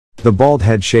The bald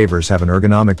head shavers have an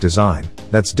ergonomic design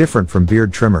that's different from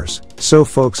beard trimmers, so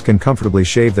folks can comfortably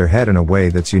shave their head in a way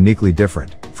that's uniquely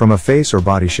different from a face or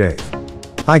body shave.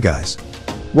 Hi guys.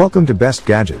 Welcome to Best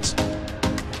Gadgets.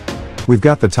 We've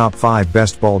got the top 5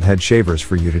 best bald head shavers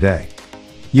for you today.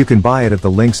 You can buy it at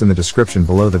the links in the description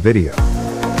below the video.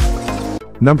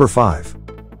 Number 5.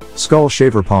 Skull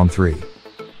Shaver Palm 3.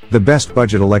 The best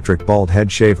budget electric bald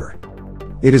head shaver.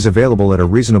 It is available at a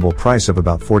reasonable price of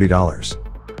about $40.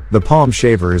 The Palm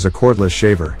Shaver is a cordless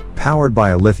shaver, powered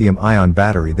by a lithium-ion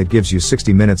battery that gives you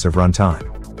 60 minutes of runtime.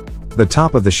 The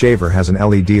top of the shaver has an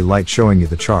LED light showing you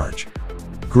the charge.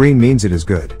 Green means it is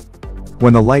good.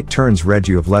 When the light turns red,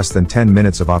 you have less than 10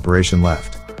 minutes of operation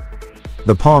left.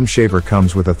 The Palm Shaver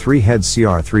comes with a 3-head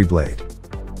CR3 blade.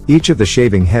 Each of the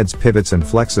shaving heads pivots and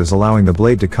flexes, allowing the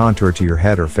blade to contour to your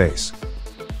head or face.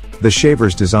 The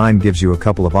shaver's design gives you a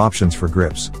couple of options for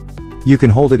grips. You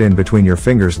can hold it in between your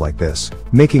fingers like this,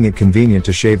 making it convenient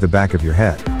to shave the back of your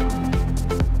head.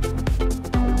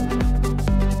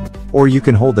 Or you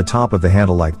can hold the top of the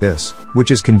handle like this,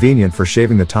 which is convenient for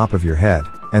shaving the top of your head,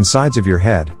 and sides of your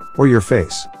head, or your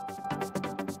face.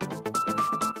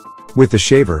 With the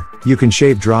shaver, you can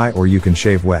shave dry or you can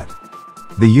shave wet.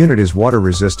 The unit is water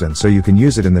resistant, so you can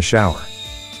use it in the shower.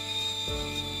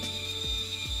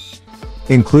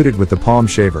 Included with the Palm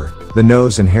Shaver, the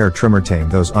nose and hair trimmer tame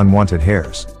those unwanted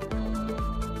hairs.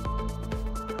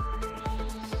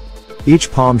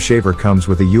 Each Palm Shaver comes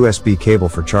with a USB cable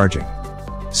for charging.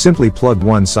 Simply plug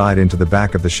one side into the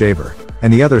back of the shaver,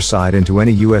 and the other side into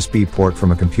any USB port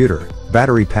from a computer,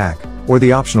 battery pack, or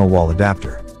the optional wall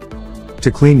adapter.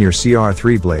 To clean your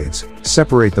CR3 blades,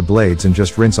 separate the blades and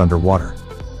just rinse under water.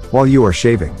 While you are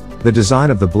shaving, the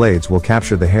design of the blades will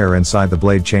capture the hair inside the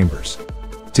blade chambers.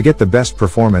 To get the best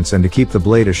performance and to keep the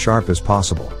blade as sharp as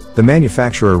possible, the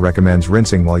manufacturer recommends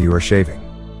rinsing while you are shaving.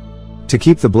 To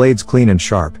keep the blades clean and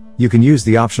sharp, you can use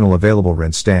the optional available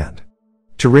rinse stand.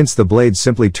 To rinse the blades,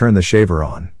 simply turn the shaver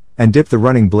on, and dip the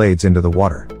running blades into the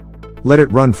water. Let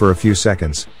it run for a few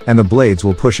seconds, and the blades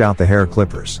will push out the hair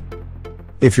clippers.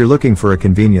 If you're looking for a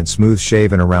convenient smooth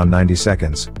shave in around 90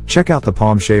 seconds, check out the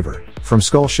Palm Shaver, from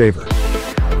Skull Shaver.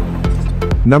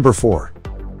 Number 4.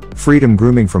 Freedom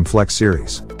Grooming from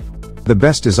FlexSeries. The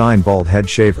best designed bald head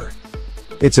shaver.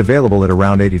 It's available at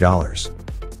around $80.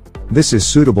 This is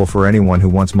suitable for anyone who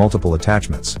wants multiple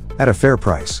attachments, at a fair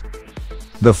price.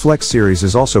 The FlexSeries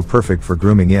is also perfect for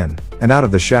grooming in and out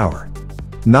of the shower.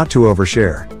 Not to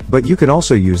overshare, but you can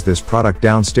also use this product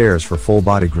downstairs for full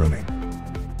body grooming.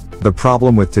 The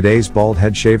problem with today's bald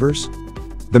head shavers?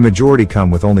 The majority come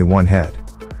with only one head.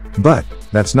 But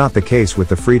that's not the case with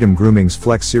the Freedom Grooming's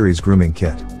FlexSeries grooming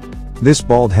kit. This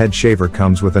bald head shaver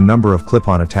comes with a number of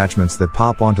clip-on attachments that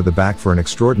pop onto the back for an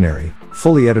extraordinary,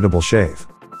 fully editable shave.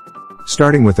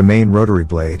 Starting with the main rotary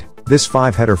blade, this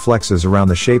 5-header flexes around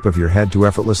the shape of your head to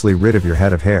effortlessly rid of your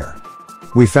head of hair.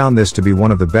 We found this to be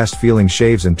one of the best feeling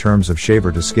shaves in terms of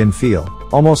shaver to skin feel,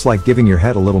 almost like giving your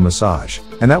head a little massage,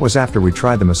 and that was after we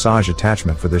tried the massage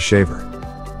attachment for this shaver.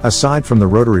 Aside from the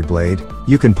rotary blade,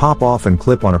 you can pop off and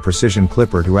clip on a precision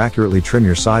clipper to accurately trim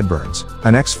your sideburns,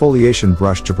 an exfoliation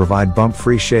brush to provide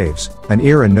bump-free shaves, an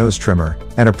ear and nose trimmer,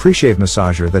 and a pre-shave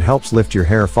massager that helps lift your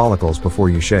hair follicles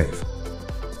before you shave.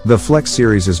 The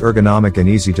FlexSeries is ergonomic and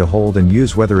easy to hold and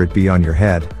use, whether it be on your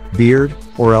head, beard,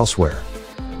 or elsewhere.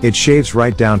 It shaves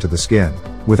right down to the skin,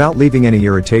 without leaving any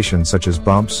irritation such as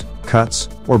bumps, cuts,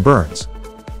 or burns.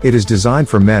 It is designed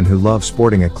for men who love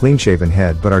sporting a clean-shaven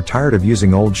head but are tired of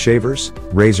using old shavers,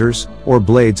 razors, or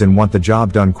blades and want the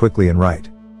job done quickly and right.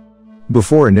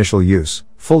 Before initial use,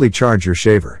 fully charge your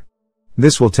shaver.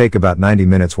 This will take about 90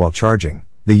 minutes. While charging,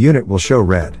 the unit will show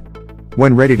red.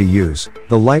 When ready to use,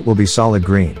 the light will be solid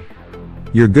green.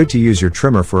 You're good to use your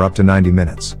trimmer for up to 90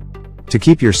 minutes. To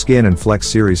keep your skin and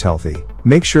FlexSeries healthy,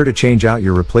 make sure to change out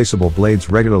your replaceable blades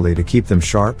regularly to keep them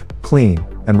sharp, clean,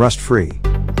 and rust-free.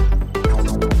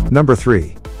 Number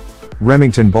 3.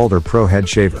 Remington Boulder Pro Head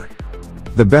Shaver.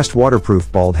 The best waterproof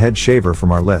bald head shaver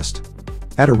from our list.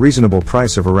 At a reasonable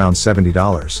price of around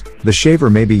 $70, the shaver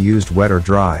may be used wet or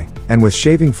dry, and with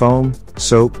shaving foam,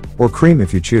 soap, or cream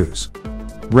if you choose.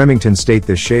 Remington state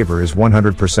this shaver is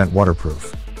 100%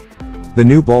 waterproof. The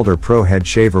new Boulder Pro Head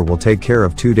Shaver will take care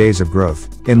of 2 days of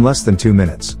growth, in less than 2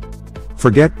 minutes.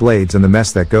 Forget blades and the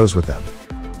mess that goes with them.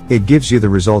 It gives you the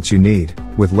results you need,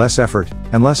 with less effort,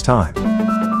 and less time.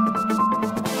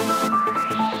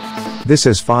 This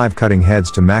has 5 cutting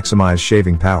heads to maximize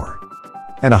shaving power.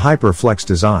 And a hyper-flex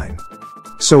design.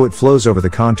 So it flows over the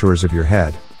contours of your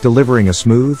head, delivering a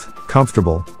smooth,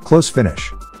 comfortable, close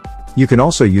finish. You can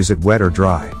also use it wet or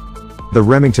dry. The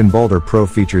Remington Boulder Pro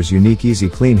features unique easy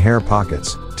clean hair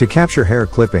pockets to capture hair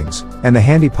clippings, and the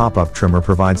handy pop-up trimmer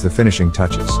provides the finishing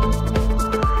touches.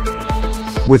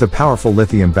 With a powerful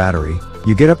lithium battery,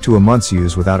 you get up to a month's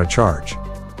use without a charge.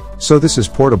 So this is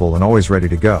portable and always ready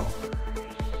to go.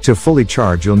 To fully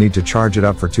charge, you'll need to charge it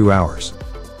up for 2 hours.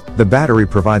 The battery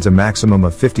provides a maximum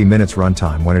of 50 minutes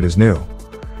runtime when it is new.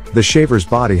 The shaver's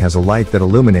body has a light that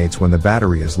illuminates when the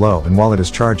battery is low and while it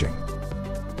is charging.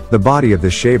 The body of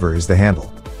this shaver is the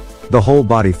handle. The whole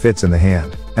body fits in the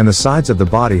hand, and the sides of the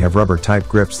body have rubber-type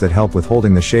grips that help with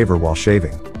holding the shaver while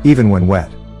shaving, even when wet.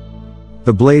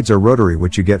 The blades are rotary,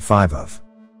 which you get 5 of.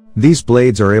 These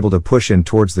blades are able to push in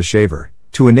towards the shaver,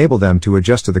 to enable them to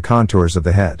adjust to the contours of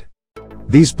the head.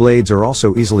 These blades are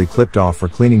also easily clipped off for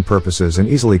cleaning purposes and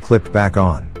easily clipped back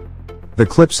on. The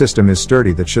clip system is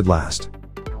sturdy that should last.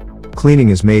 Cleaning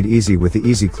is made easy with the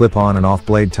easy clip-on and off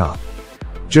blade top.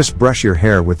 Just brush your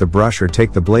hair with the brush or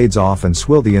take the blades off and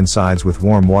swill the insides with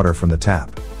warm water from the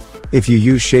tap. If you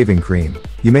use shaving cream,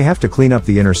 you may have to clean up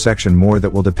the inner section more.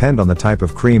 That will depend on the type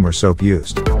of cream or soap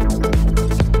used.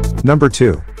 Number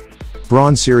 2.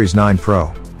 Braun Series 9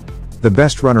 Pro. The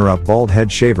best runner-up bald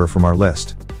head shaver from our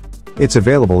list. It's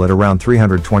available at around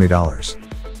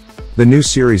 $320. The new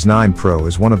Series 9 Pro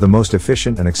is one of the most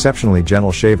efficient and exceptionally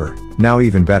gentle shaver, now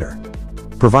even better.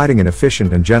 Providing an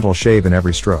efficient and gentle shave in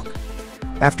every stroke.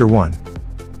 After 1,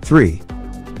 3,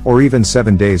 or even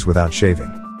 7 days without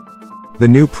shaving. The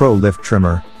new Pro Lift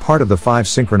trimmer, part of the 5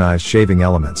 synchronized shaving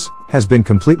elements, has been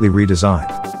completely redesigned.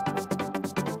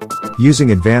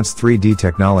 Using advanced 3D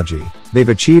technology, they've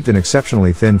achieved an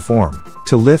exceptionally thin form,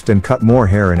 to lift and cut more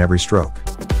hair in every stroke.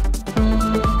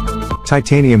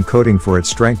 Titanium coating for its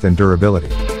strength and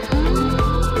durability.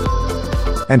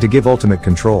 And to give ultimate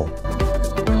control,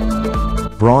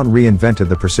 Braun reinvented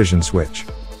the precision switch.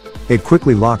 It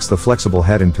quickly locks the flexible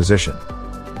head in position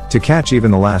to catch even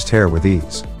the last hair with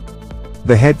ease.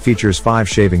 The head features 5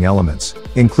 shaving elements,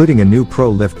 including a new Pro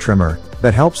Lift trimmer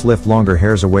that helps lift longer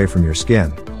hairs away from your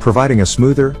skin, providing a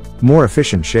smoother, more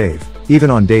efficient shave, even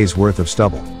on days worth of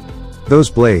stubble. Those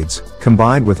blades,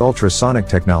 combined with ultrasonic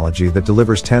technology that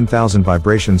delivers 10,000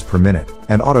 vibrations per minute,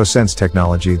 and AutoSense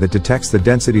technology that detects the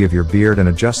density of your beard and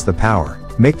adjusts the power,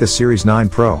 make the Series 9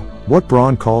 Pro what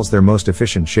Braun calls their most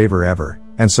efficient shaver ever,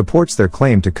 and supports their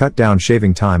claim to cut down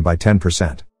shaving time by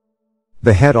 10%.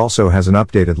 The head also has an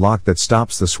updated lock that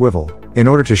stops the swivel, in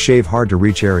order to shave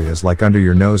hard-to-reach areas like under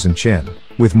your nose and chin,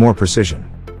 with more precision.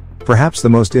 Perhaps the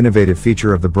most innovative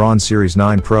feature of the Braun Series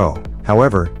 9 Pro,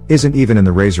 however, isn't even in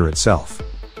the razor itself.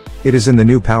 It is in the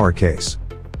new power case.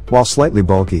 While slightly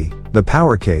bulky, the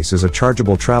power case is a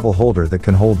chargeable travel holder that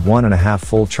can hold 1.5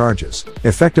 full charges,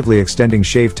 effectively extending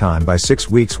shave time by 6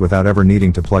 weeks without ever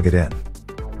needing to plug it in.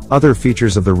 Other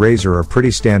features of the razor are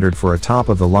pretty standard for a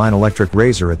top-of-the-line electric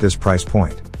razor at this price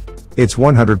point. It's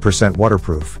 100%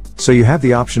 waterproof, so you have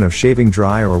the option of shaving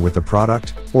dry or with the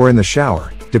product, or in the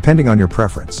shower, depending on your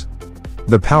preference.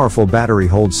 The powerful battery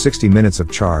holds 60 minutes of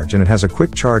charge, and it has a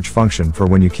quick charge function for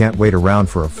when you can't wait around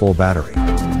for a full battery.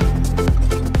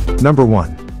 Number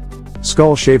 1.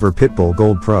 Skull Shaver Pitbull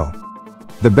Gold Pro.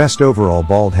 The best overall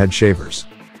bald head shavers.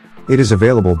 It is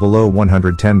available below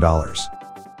 $110.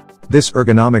 This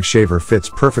ergonomic shaver fits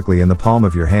perfectly in the palm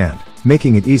of your hand,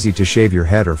 making it easy to shave your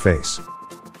head or face.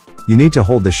 You need to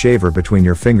hold the shaver between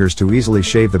your fingers to easily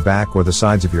shave the back or the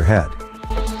sides of your head.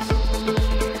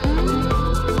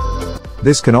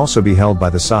 This can also be held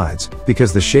by the sides,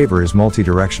 because the shaver is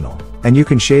multi-directional, and you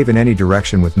can shave in any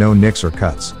direction with no nicks or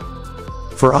cuts.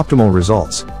 For optimal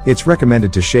results, it's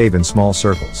recommended to shave in small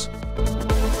circles.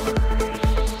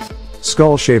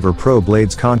 Skull Shaver Pro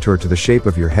blades contour to the shape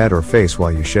of your head or face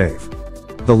while you shave.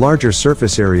 The larger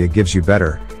surface area gives you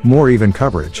better, more even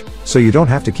coverage, so you don't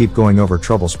have to keep going over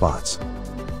trouble spots.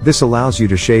 This allows you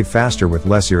to shave faster with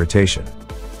less irritation.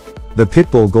 The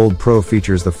Pitbull Gold Pro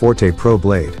features the Forte Pro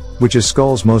blade, which is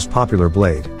Skull's most popular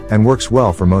blade, and works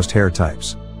well for most hair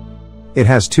types. It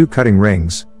has 2 cutting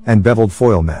rings, and beveled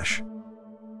foil mesh.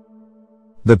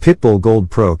 The Pitbull Gold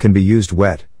Pro can be used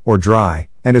wet, or dry,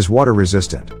 and is water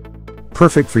resistant.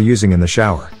 Perfect for using in the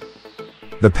shower.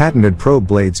 The patented probe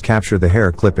blades capture the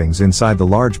hair clippings inside the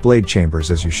large blade chambers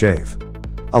as you shave,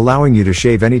 allowing you to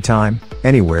shave anytime,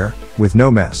 anywhere, with no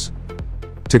mess.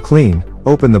 To clean,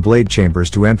 open the blade chambers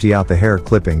to empty out the hair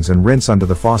clippings and rinse under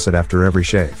the faucet after every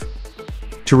shave.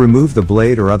 To remove the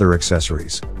blade or other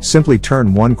accessories, simply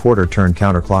turn 1/4 turn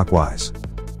counterclockwise.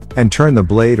 And turn the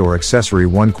blade or accessory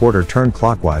 1/4 turn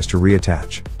clockwise to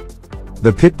reattach.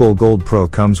 The Pitbull Gold Pro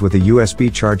comes with a USB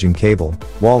charging cable,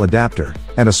 wall adapter,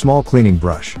 and a small cleaning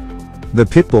brush. The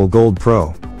Pitbull Gold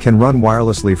Pro can run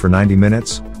wirelessly for 90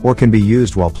 minutes, or can be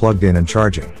used while plugged in and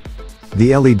charging.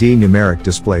 The LED numeric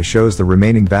display shows the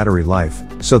remaining battery life,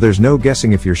 so there's no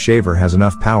guessing if your shaver has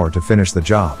enough power to finish the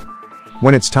job.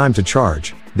 When it's time to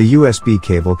charge, the USB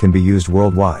cable can be used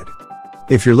worldwide.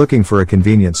 If you're looking for a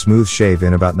convenient smooth shave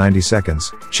in about 90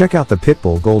 seconds, check out the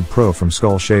Pitbull Gold Pro from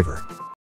Skull Shaver.